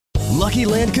Lucky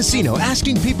Land Casino,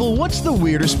 asking people, what's the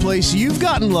weirdest place you've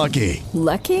gotten lucky?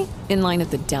 Lucky? In line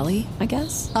at the deli, I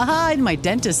guess? Aha, in my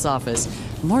dentist's office.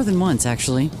 More than once,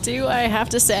 actually. Do I have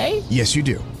to say? Yes, you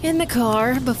do. In the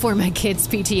car before my kids'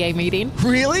 PTA meeting.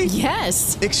 Really?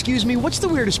 Yes. Excuse me, what's the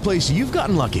weirdest place you've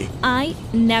gotten lucky? I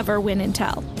never win and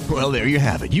tell. Well, there you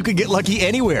have it. You can get lucky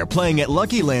anywhere, playing at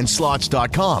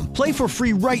LuckyLandSlots.com. Play for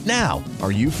free right now.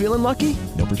 Are you feeling lucky?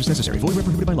 No purchase necessary. Void where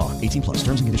prohibited by law. 18 plus.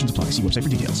 Terms and conditions apply. See website for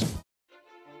details.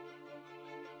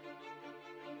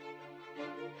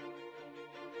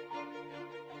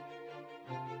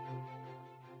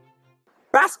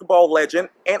 Basketball legend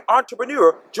and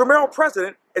entrepreneur Jermel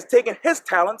President is taking his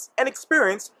talents and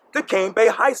experience to Cane Bay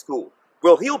High School,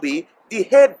 where he'll be the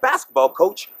head basketball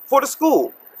coach for the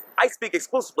school. I speak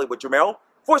exclusively with Jermel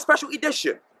for a special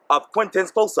edition of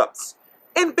Quintin's Close-Ups.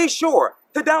 And be sure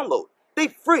to download the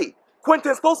free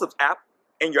Quintin's Close-Ups app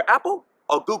in your Apple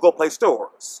or Google Play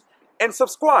stores. And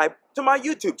subscribe to my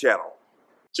YouTube channel.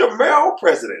 Jermel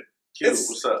President.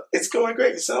 What's up? It's going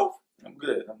great. Yourself? I'm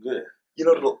good. You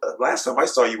know, the last time I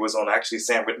saw you was on actually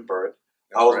Sam Wittenberg.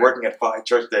 I was working at Phi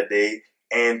Church that day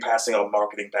and passing out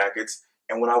marketing packets.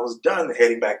 And when I was done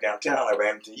heading back downtown, I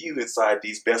ran into you inside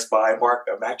these Best Buy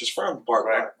Mattress Firm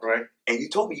parking lot. Right. And you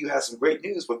told me you had some great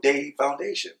news with Day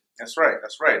Foundation. That's right.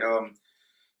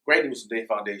 Great news with Day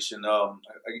Foundation. I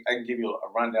can give you a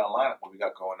rundown line of what we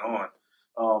got going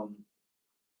on.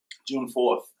 June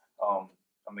 4th,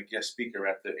 I'm a guest speaker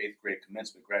at the 8th grade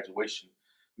commencement graduation.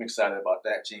 I'm excited about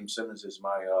that. James Simmons is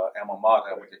my alma mater.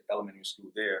 I went to elementary school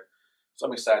there. So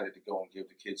I'm excited to go and give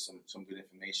the kids some good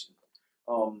information.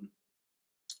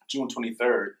 June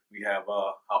 23rd, we have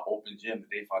our open gym, the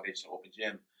Day Foundation Open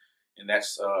Gym. And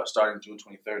that's starting June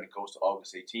 23rd and goes to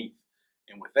August 18th.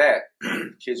 And with that,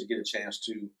 kids will get a chance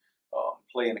to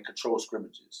play in the controlled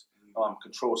scrimmages,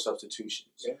 controlled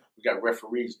substitutions. Yeah. We got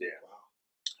referees there. Wow.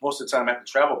 Most of the time after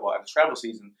travel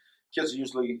season, kids are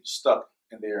usually stuck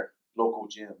in their local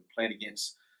gym playing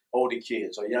against older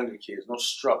kids or younger kids, no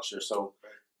structure. So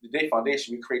the Day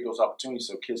Foundation, we create those opportunities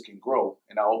so kids can grow,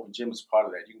 and our open gym is part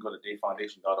of that. You can go to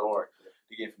dayfoundation.org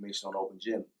to get information on the open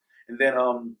gym. And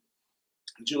then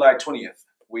July 20th,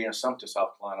 we're in Sumter,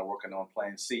 South Carolina, working on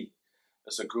Plan C.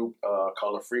 It's a group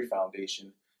called the Free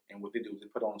Foundation, and what they do is they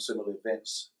put on similar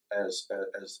events as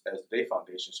the Day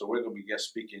Foundation. So we're going to be guest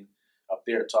speaking up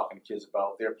there, talking to kids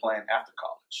about their plan after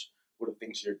college. What are the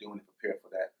things you're doing to prepare for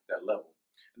that level?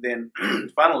 And then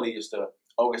finally is the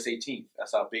August 18th.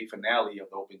 That's our big finale of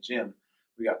the Open Gym.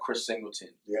 We got Chris Singleton,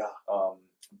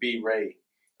 B. Ray,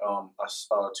 two of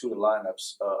the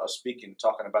lineups are speaking,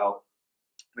 talking about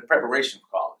the preparation for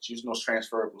college, using those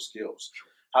transferable skills,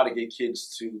 how to get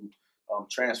kids to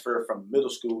transfer from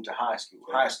middle school to high school,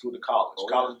 high school to college,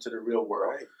 college to the real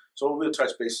world. Right. So we'll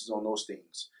touch bases on those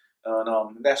things.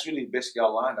 And that's really basically our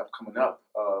lineup coming up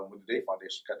with the Day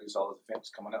Foundation. Got these all those events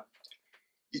coming up.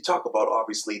 You talk about,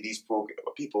 obviously, these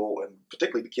people, and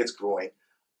particularly the kids growing.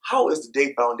 How is the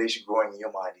Day Foundation growing in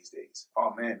your mind these days?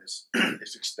 Oh, man,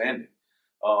 it's expanding.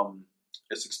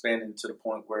 It's expanding to the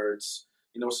point where it's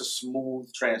a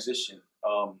smooth transition.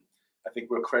 I think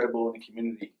we're credible in the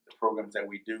community, the programs that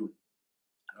we do.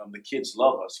 The kids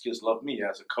love us. Kids love me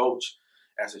as a coach,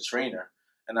 as a trainer.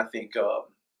 And I think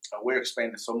we're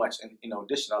expanding so much. And, in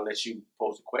addition, I'll let you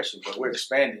pose the question, but we're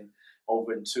expanding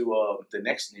over into the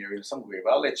next area in some way.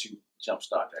 But I'll let you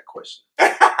jumpstart that question.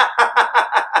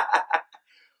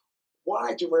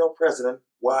 Why Jermel President?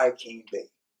 Why Cane Bay?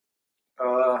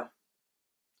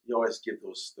 You always get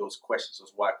those questions,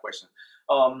 those why questions.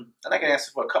 And I can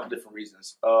answer for a couple different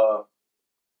reasons. The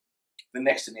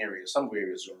next area, some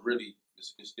areas are really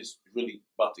it's really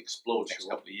about to explode next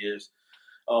couple of years.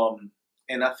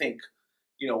 And I think,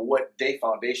 what Day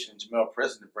Foundation and Jermel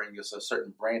President bring us a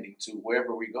certain branding to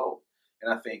wherever we go.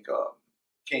 And I think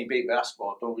Cane Bay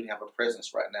basketball don't really have a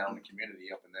presence right now in the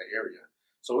community up in that area.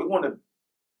 So we want to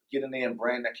get in there and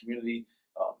brand that community,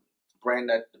 brand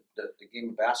that the game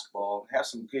of basketball, and have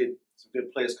some good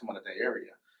players come out of that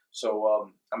area.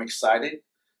 So I'm excited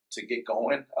to get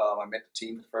going. I met the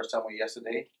team for the first time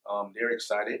yesterday. They're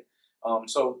excited.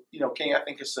 So King, I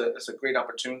think it's a great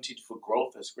opportunity for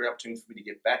growth. It's a great opportunity for me to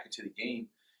get back into the game,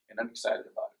 and I'm excited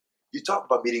about it. You talked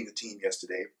about meeting the team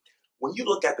yesterday. When you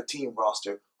look at the team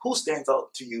roster, who stands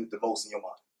out to you the most in your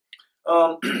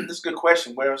mind? That's a good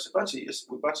question. Where it's a bunch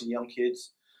of young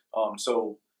kids.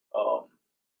 So I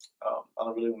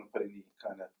don't really want to put any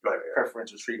kind of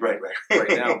preferential treatment right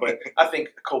now, but I think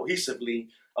cohesively,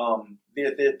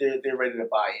 they're ready to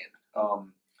buy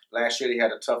in. Last year they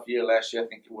had a tough year. Last year I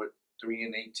think they were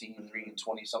 3-18,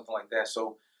 3-20, something like that.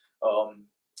 So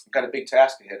got a big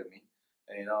task ahead of me,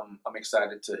 and I'm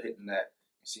excited to hitting that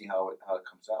and see how it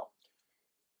comes out.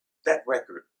 That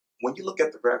record, when you look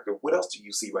at the record, what else do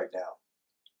you see right now?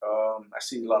 I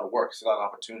see a lot of work. I see a lot of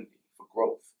opportunity for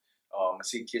growth. I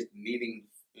see kids needing,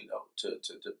 to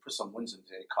put some wins into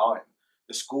their car.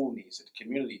 The school needs it. The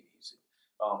community needs it.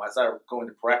 As I go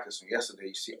into practice from yesterday,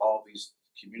 you see all these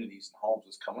communities and homes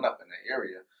that's coming up in the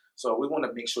area. So we want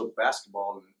to make sure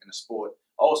basketball and the sport,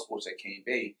 all sports at Cane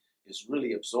Bay, is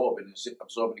really absorbing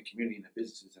the community and the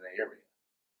businesses in the area.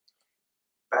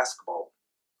 Basketball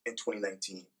in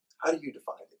 2019, how do you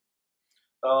define it?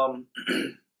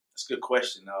 That's a good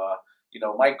question.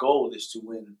 My goal is to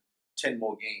win 10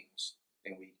 more games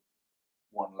than we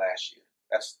won last year.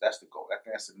 That's the goal. I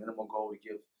think that's the minimum goal to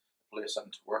give the players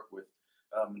something to work with.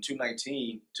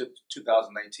 2019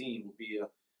 will be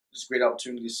just a great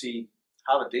opportunity to see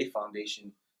how the Day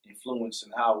Foundation influence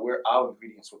and how our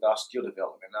ingredients with our skill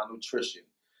development, our nutrition,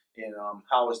 and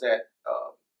how is that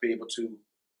be able to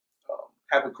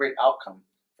have a great outcome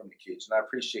from the kids. And I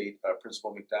appreciate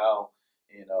Principal McDowell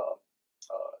and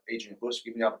Adrian Bush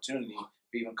giving me the opportunity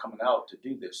for even coming out to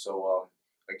do this. So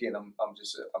again, I'm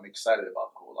excited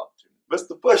about the whole opportunity.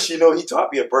 Mr. Bush, he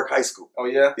taught me at Burke High School. Oh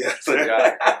yeah, yeah, good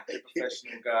guy,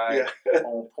 professional guy, yeah.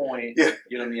 on point. Yeah.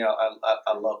 You know what I mean?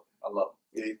 I love him.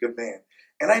 Yeah, he's a good man.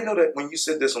 And I know that when you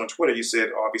said this on Twitter, you said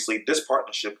obviously this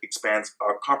partnership expands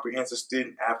our comprehensive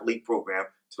student-athlete program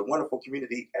to the wonderful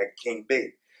community at Cane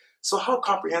Bay. So how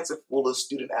comprehensive will the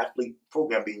student-athlete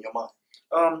program be in your mind?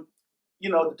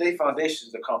 The Day Foundation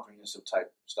is a comprehensive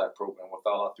type program with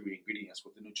all our three ingredients,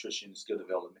 with the nutrition, skill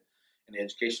development, and the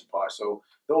education part. So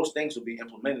those things will be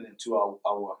implemented into our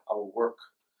work,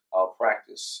 our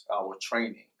practice, our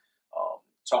training,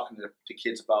 talking to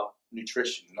kids about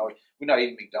nutrition. We're not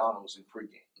eating McDonald's in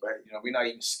pregame, right? We're not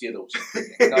eating Skittles in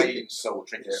pregame. We're not eating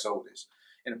drinking sodas.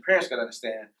 And the parents got to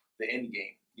understand the end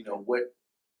game. What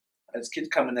as kids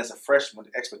come in as a freshman,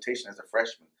 the expectation as a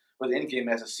freshman, or the end game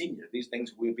as a senior. These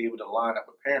things we'll be able to line up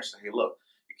with parents and say, hey, look,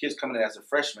 your kid's coming in as a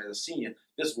freshman, as a senior,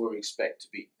 this is where we expect to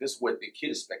be. This is what the kid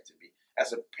expects to be.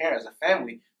 As a parent, as a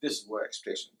family, this is where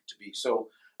expectation to be. So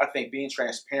I think being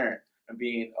transparent and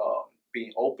being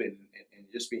open and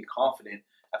just being confident,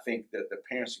 I think that the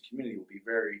parents and community will be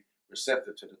very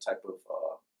receptive to the type of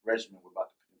regimen we're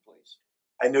about to put in place.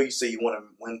 I know you say you want to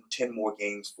win 10 more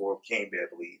games for Cane Bay, I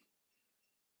believe.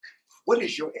 What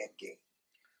is your end game?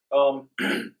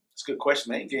 It's a good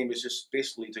question. My end game is just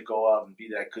basically to go out and be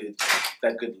that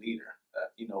good leader,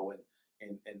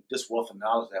 and this wealth of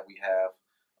knowledge that we have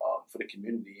for the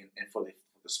community and for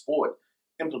the sport,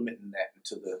 implementing that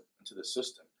into the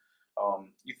system.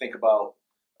 You think about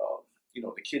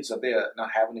the kids are there not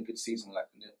having a good season like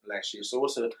last year. So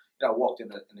I walked in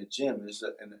the gym and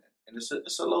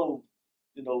it's a low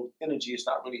energy. It's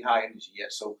not really high energy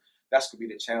yet. So that's gonna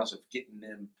be the challenge of getting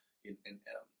them and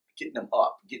getting them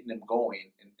up, getting them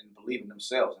going, and believing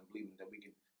themselves and believing that we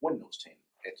can win those 10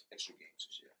 extra games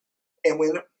this year. And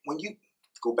when you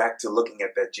go back to looking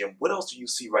at that gym, what else do you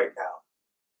see right now?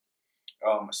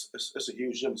 It's a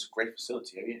huge gym. It's a great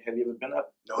facility. Have you ever been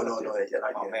up? No.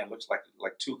 Oh man, it looks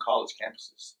like 2 college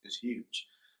campuses. It's huge.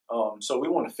 So we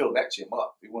want to fill that gym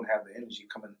up. We want to have the energy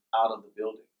coming out of the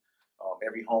building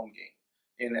every home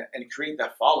game, and create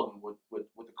that following with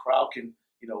the crowd can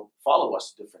follow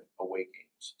us to different away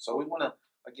games. So we want to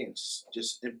again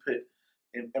just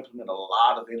implement a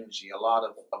lot of energy, a lot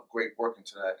of great work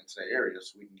into that area,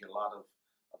 so we can get a lot of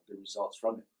good results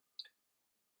from it.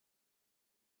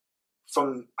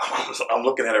 I'm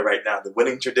looking at it right now, the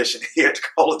winning tradition here at the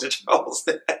College of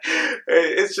Charleston.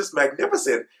 It's just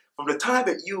magnificent. From the time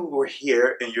that you were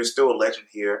here, and you're still a legend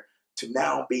here, to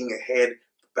now being a head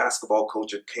basketball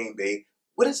coach at Cane Bay,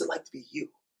 what is it like to be you?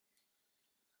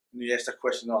 You ask that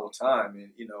question all the time,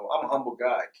 and I'm a humble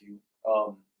guy, Q.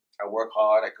 I work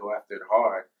hard, I go after it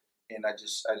hard, and I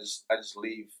just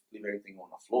leave everything on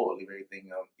the floor, leave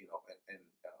everything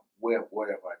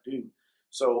wherever I do.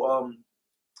 So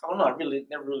I don't know. I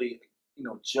never really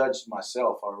judged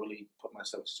myself or really put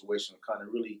myself in a situation to kind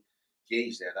of really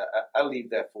gauge that. I leave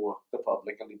that for the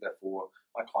public. I leave that for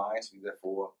my clients. I leave that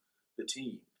for the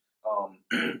team.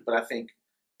 But I think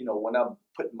when I'm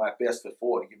putting my best foot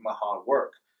forward and giving my hard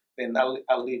work, then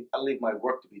I leave my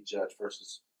work to be judged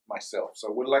versus myself.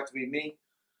 So would it like to be me?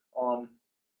 I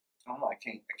don't know. I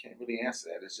can't really answer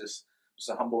that. It's just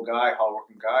a humble guy,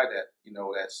 hardworking guy that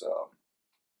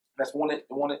that's what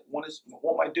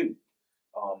I do.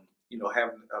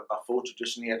 Having a full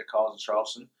tradition here at the College of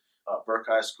Charleston,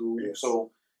 Berkeley High School. Yes.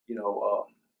 So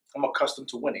I'm accustomed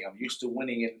to winning. I'm used to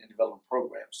winning in development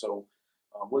programs. So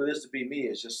what it is to be me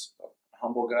is just a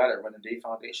humble guy that runs the Day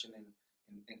Foundation and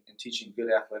teaching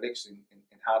good athletics and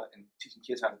teaching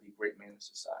kids how to be great men in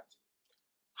society.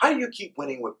 How do you keep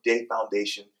winning with Day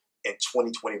Foundation in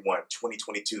 2021,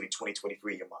 2022, and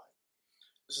 2023 in your mind?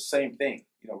 It's the same thing.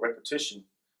 Repetition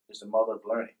is the mother of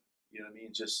learning. You know what I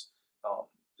mean? Just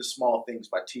the small things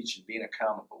by teaching, being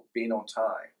accountable, being on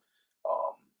time,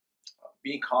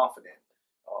 being confident.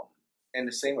 And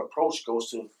the same approach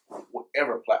goes to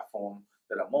whatever platform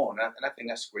that I'm on. And I think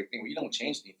that's a great thing. You don't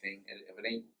change anything. If it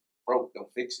ain't broke,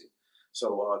 don't fix it.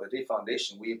 So the Day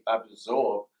Foundation, I've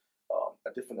absorbed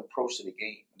a different approach to the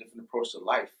game, a different approach to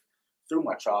life through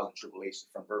my trials and tribulations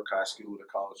from Berkeley High School to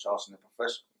college, Charleston, and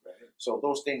professional. Right. So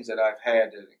those things that I've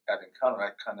had that I've encountered,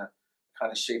 I kind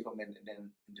of shape them and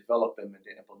then develop them and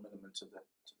then implement them into the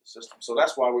system. So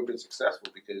that's why we've been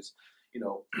successful because,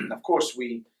 of course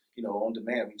we, on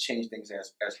demand, we change things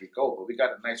as we go, but we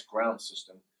got a nice ground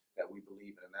system that we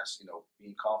believe in, and that's,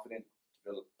 being confident,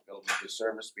 developing good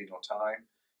service, being on time,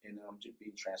 and just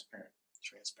being transparent.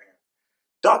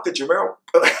 Dr. Jermel,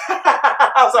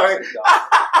 I'm sorry.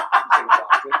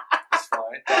 Doctor. It's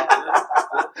fine.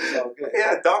 Doctor. It's all good.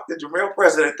 Yeah, Dr. Jermel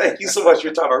President, thank you so much for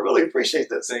your time. I really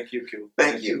appreciate this. Thank you, Q.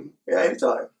 Thank you. Yeah,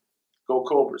 anytime. Go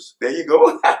Cobras. There you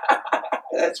go.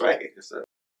 That's right. Yes, sir.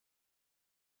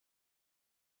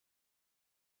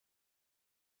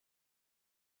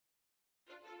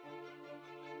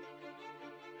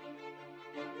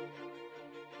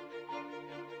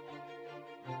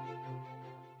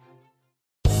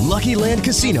 Lucky Land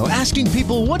Casino, asking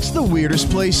people, what's the weirdest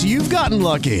place you've gotten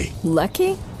lucky?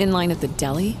 Lucky? In line at the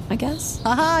deli, I guess?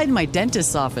 Aha, in my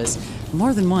dentist's office.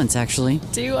 More than once, actually.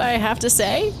 Do I have to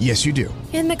say? Yes, you do.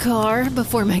 In the car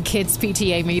before my kids'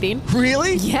 PTA meeting.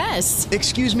 Really? Yes.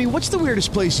 Excuse me, what's the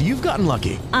weirdest place you've gotten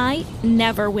lucky? I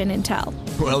never win and tell.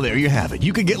 Well, there you have it.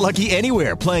 You can get lucky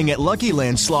anywhere, playing at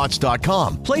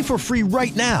LuckyLandSlots.com. Play for free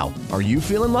right now. Are you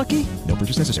feeling lucky? No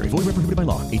purchase necessary. Void where prohibited by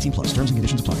law. 18+. Terms and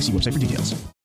conditions apply. See website for details.